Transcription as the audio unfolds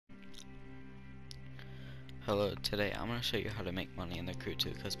Hello, today I'm going to show you how to make money in the Crew 2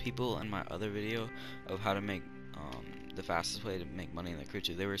 because people in my other video of how to make the fastest way to make money in the Crew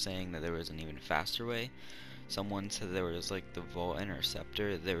 2, they were saying that there was an even faster way. Someone said there was like the Volt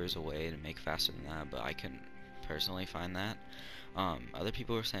Interceptor, there was a way to make faster than that, but I couldn't personally find that. Other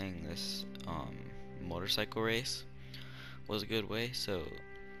people were saying this motorcycle race was a good way, so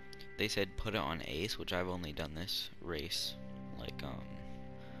they said put it on Ace, which I've only done this race like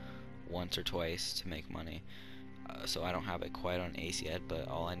once or twice to make money. So I don't have it quite on Ace yet, but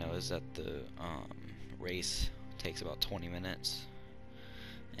all I know is that the race takes about 20 minutes,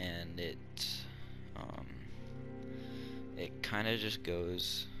 and um, it kind of just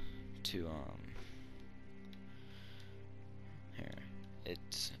goes to here.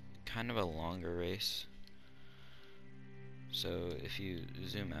 It's kind of a longer race, so if you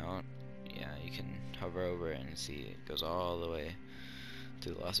zoom out, yeah, you can hover over it and see it goes all the way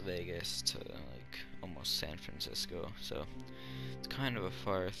to Las Vegas to like almost San Francisco. So it's kind of a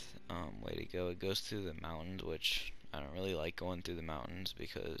far way to go. It goes through the mountains, which I don't really like going through the mountains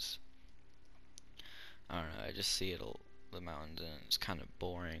because I don't know. I just see the mountains, and it's kind of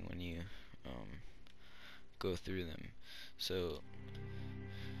boring when you go through them. So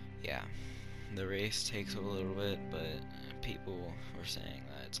yeah, the race takes a little bit, but people were saying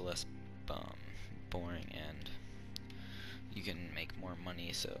that it's less boring and you can make more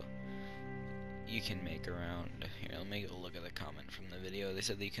money. So you can make around, here, let me go look at the comment from the video. They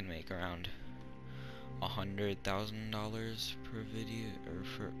said that you can make around $100,000 per video, or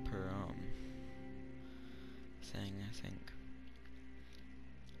per thing, I think.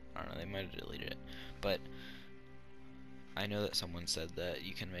 I don't know, they might have deleted it, but I know that someone said that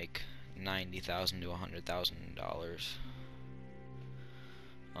you can make $90,000 to $100,000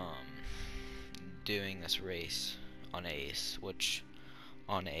 doing this race on Ace, which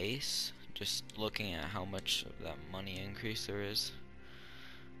on Ace, just looking at how much of that money increase there is,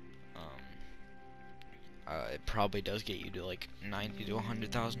 it probably does get you to like 90 to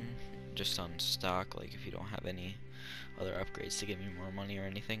 100,000 just on stock, like if you don't have any other upgrades to give you more money or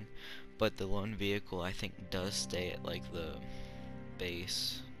anything. But the lone vehicle, I think, does stay at like the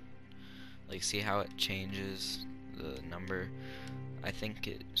base. Like, see how it changes the number? I think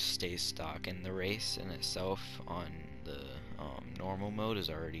it stays stock, and the race in itself on the normal mode is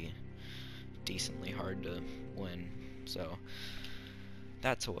already decently hard to win, so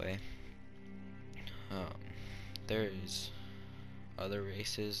that's a way. There's other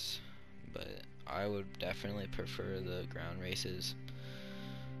races, but I would definitely prefer the ground races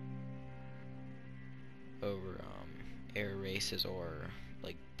over air races or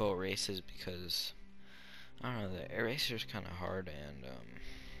like boat races, because I don't know, the air races kind of hard, and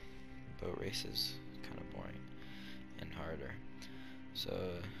boat races kind of boring and harder.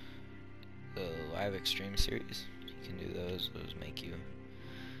 So the Live Extreme series, you can do those. Those make you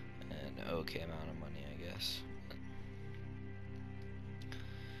an okay amount of money, I guess.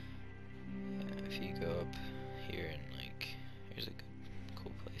 Yeah, if you go up here and like, here's a good,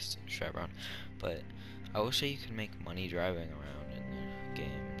 cool place to drive around. But I wish that you could make money driving around in the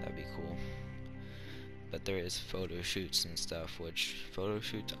game. That'd be cool. But there is photo shoots and stuff, which photo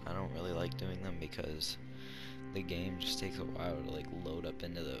shoots, I don't really like doing them because the game just takes a while to like load up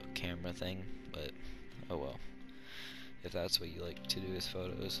into the camera thing. But oh well, if that's what you like to do is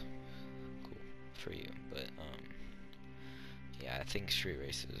photos, cool for you. But yeah, I think street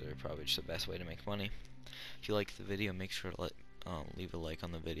races are probably just the best way to make money. If you like the video, make sure to leave a like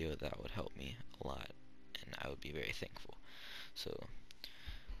on the video. That would help me a lot, and I would be very thankful. So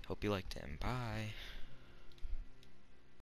hope you liked it, and bye.